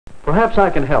Perhaps I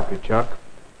can help you, Chuck.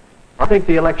 I think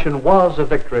the election was a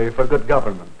victory for good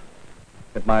government.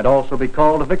 It might also be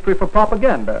called a victory for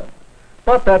propaganda.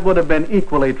 But that would have been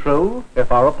equally true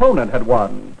if our opponent had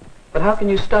won. But how can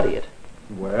you study it?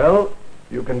 Well,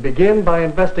 you can begin by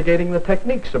investigating the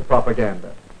techniques of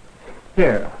propaganda.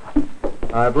 Here,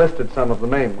 I've listed some of the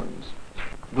main ones.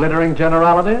 Glittering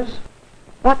generalities?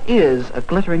 What is a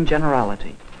glittering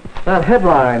generality? That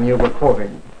headline you were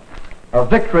quoting, a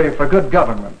victory for good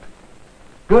government.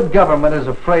 Good government is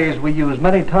a phrase we use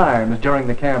many times during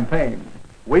the campaign.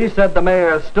 We said the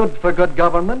mayor stood for good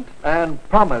government and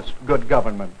promised good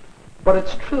government. But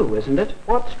it's true, isn't it?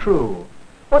 What's true?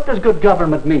 What does good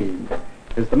government mean?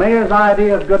 Is the mayor's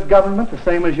idea of good government the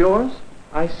same as yours?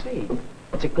 I see.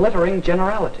 It's a glittering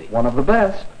generality. One of the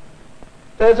best.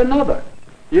 There's another.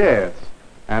 Yes.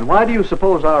 And why do you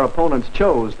suppose our opponents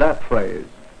chose that phrase?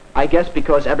 I guess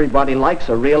because everybody likes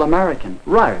a real American.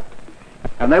 Right.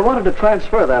 And they wanted to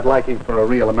transfer that liking for a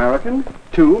real American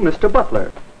to Mr.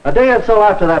 Butler. A day or so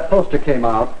after that poster came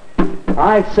out,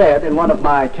 I said in one of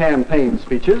my campaign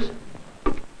speeches,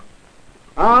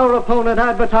 our opponent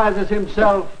advertises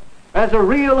himself as a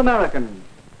real American.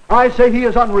 I say he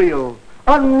is unreal,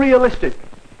 unrealistic.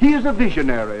 He is a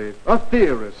visionary, a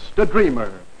theorist, a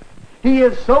dreamer. He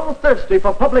is so thirsty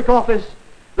for public office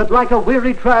that like a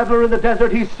weary traveler in the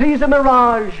desert, he sees a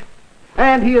mirage,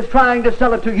 and he is trying to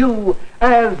sell it to you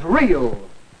as real.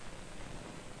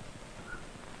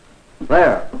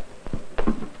 There.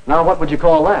 Now what would you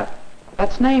call that?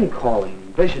 That's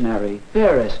name-calling, visionary,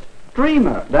 theorist,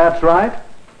 dreamer. That's right.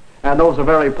 And those are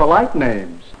very polite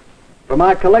names. For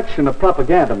my collection of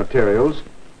propaganda materials,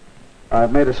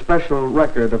 I've made a special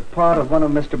record of part of one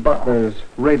of Mr. Butler's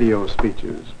radio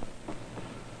speeches.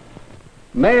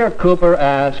 Mayor Cooper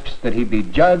asks that he be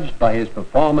judged by his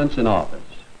performance in office.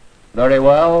 Very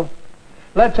well.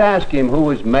 Let's ask him who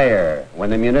was mayor when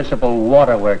the municipal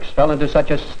waterworks fell into such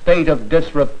a state of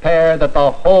disrepair that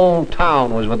the whole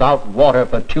town was without water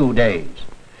for 2 days.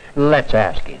 Let's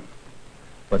ask him.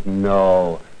 But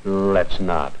no, let's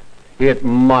not. It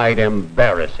might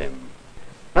embarrass him.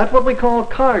 That's what we call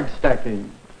card stacking.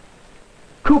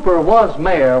 Cooper was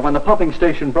mayor when the pumping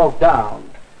station broke down,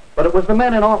 but it was the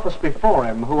men in office before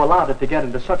him who allowed it to get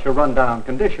into such a rundown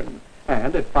condition,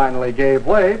 and it finally gave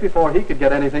way before he could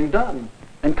get anything done.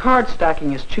 And card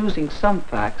stacking is choosing some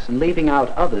facts and leaving out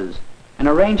others and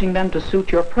arranging them to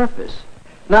suit your purpose.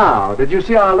 Now, did you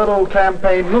see our little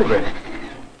campaign movie?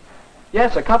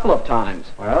 Yes, a couple of times.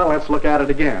 Well, let's look at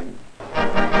it again.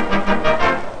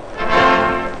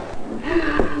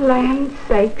 Land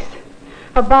sakes,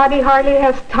 a body hardly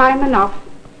has time enough.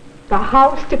 The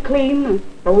house to clean, and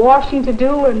the washing to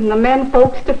do, and the men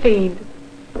folks to feed.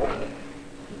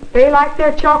 They like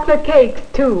their chocolate cakes,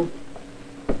 too.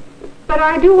 But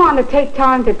I do want to take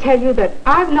time to tell you that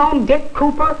I've known Dick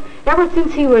Cooper ever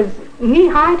since he was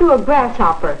knee-high to a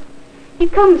grasshopper. He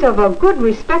comes of a good,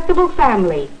 respectable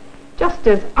family, just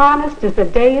as honest as the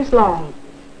day is long.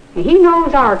 And he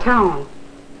knows our town.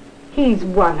 He's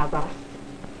one of us.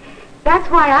 That's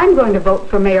why I'm going to vote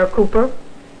for Mayor Cooper.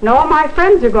 And all my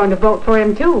friends are going to vote for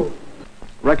him, too.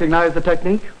 Recognize the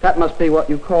technique? That must be what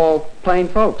you call plain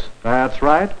folks. That's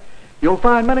right. You'll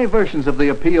find many versions of the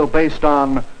appeal based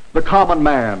on the common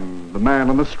man, the man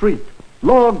on the street,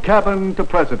 log cabin to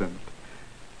president.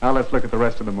 Now let's look at the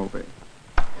rest of the movie.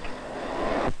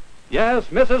 Yes,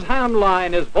 Mrs.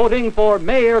 Hamline is voting for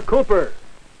Mayor Cooper.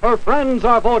 Her friends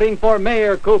are voting for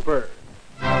Mayor Cooper.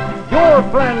 Your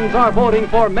friends are voting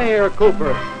for Mayor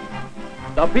Cooper.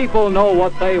 The people know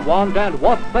what they want, and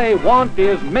what they want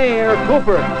is Mayor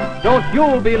Cooper. Don't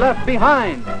you be left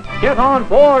behind. Get on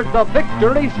board the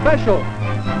Victory Special.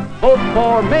 Vote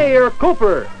for Mayor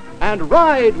Cooper and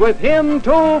ride with him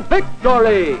to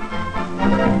victory.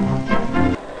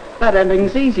 That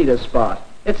ending's easy to spot.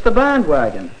 It's the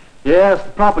bandwagon. Yes, the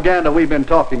propaganda we've been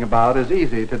talking about is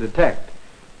easy to detect.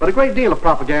 But a great deal of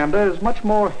propaganda is much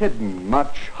more hidden,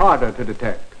 much harder to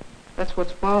detect. That's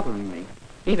what's bothering me.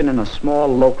 Even in a small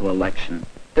local election,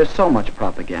 there's so much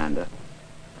propaganda.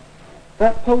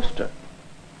 That poster,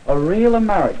 a real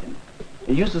American,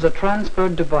 it uses a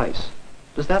transferred device.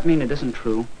 Does that mean it isn't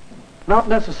true? Not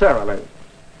necessarily.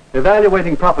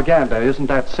 Evaluating propaganda isn't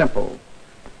that simple.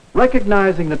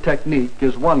 Recognizing the technique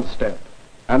is one step.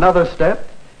 Another step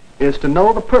is to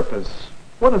know the purpose.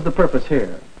 What is the purpose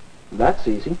here? That's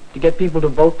easy. To get people to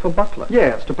vote for Butler.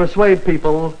 Yes, to persuade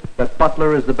people that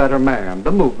Butler is the better man,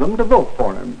 to move them to vote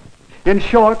for him. In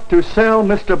short, to sell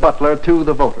Mr. Butler to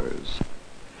the voters.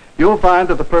 You'll find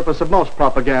that the purpose of most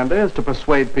propaganda is to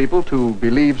persuade people to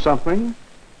believe something,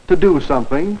 to do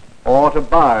something, or to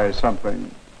buy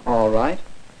something. All right.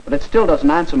 But it still doesn't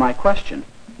answer my question.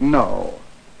 No.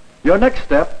 Your next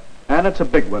step, and it's a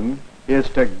big one, is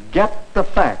to get the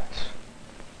facts.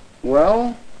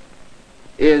 Well,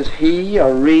 is he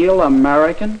a real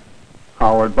American?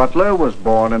 Howard Butler was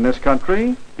born in this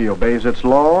country. He obeys its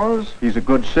laws. He's a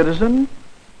good citizen.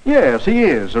 Yes, he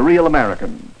is a real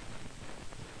American.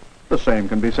 The same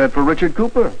can be said for Richard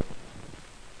Cooper.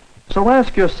 So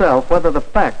ask yourself whether the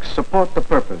facts support the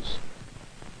purpose.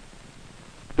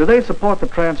 Do they support the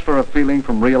transfer of feeling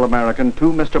from real American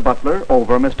to Mr. Butler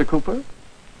over Mr. Cooper?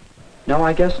 No,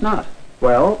 I guess not.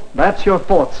 Well, that's your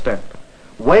fourth step.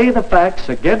 Weigh the facts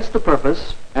against the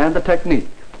purpose and the technique.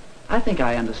 I think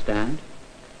I understand.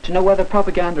 To know whether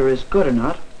propaganda is good or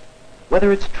not,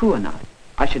 whether it's true or not,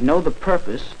 I should know the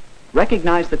purpose,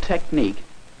 recognize the technique,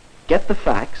 get the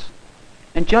facts,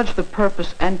 and judge the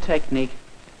purpose and technique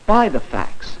by the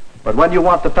facts. But when you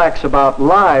want the facts about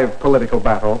live political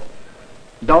battle,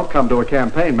 don't come to a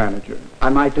campaign manager. I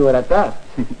might do it at that.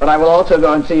 But I will also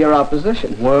go and see your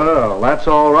opposition. Well, that's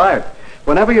all right.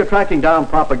 Whenever you're tracking down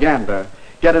propaganda,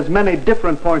 get as many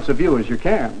different points of view as you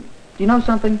can. Do you know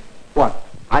something? What?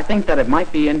 I think that it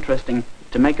might be interesting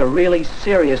to make a really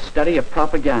serious study of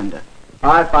propaganda.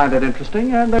 I find it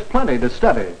interesting, and there's plenty to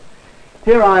study.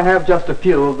 Here I have just a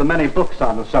few of the many books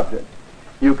on the subject.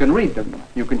 You can read them.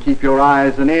 You can keep your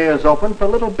eyes and ears open for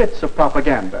little bits of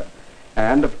propaganda.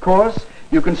 And, of course,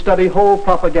 you can study whole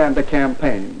propaganda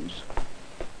campaigns.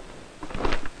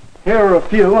 Here are a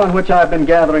few on which I've been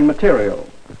gathering material.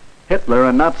 Hitler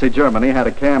and Nazi Germany had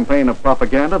a campaign of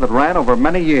propaganda that ran over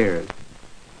many years.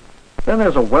 Then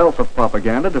there's a wealth of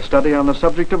propaganda to study on the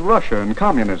subject of Russia and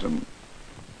communism.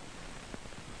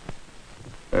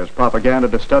 There's propaganda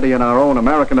to study in our own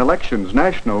American elections,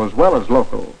 national as well as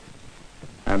local,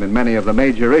 and in many of the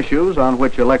major issues on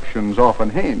which elections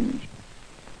often hinge.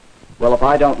 Well, if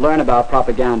I don't learn about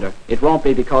propaganda, it won't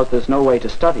be because there's no way to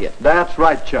study it. That's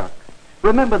right, Chuck.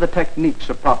 Remember the techniques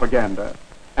of propaganda,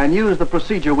 and use the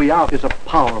procedure we out is a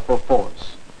powerful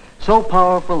force. So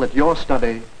powerful that your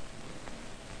study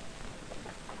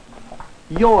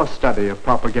of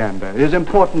propaganda is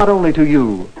important not only to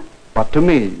you, but to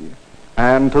me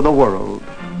and to the world.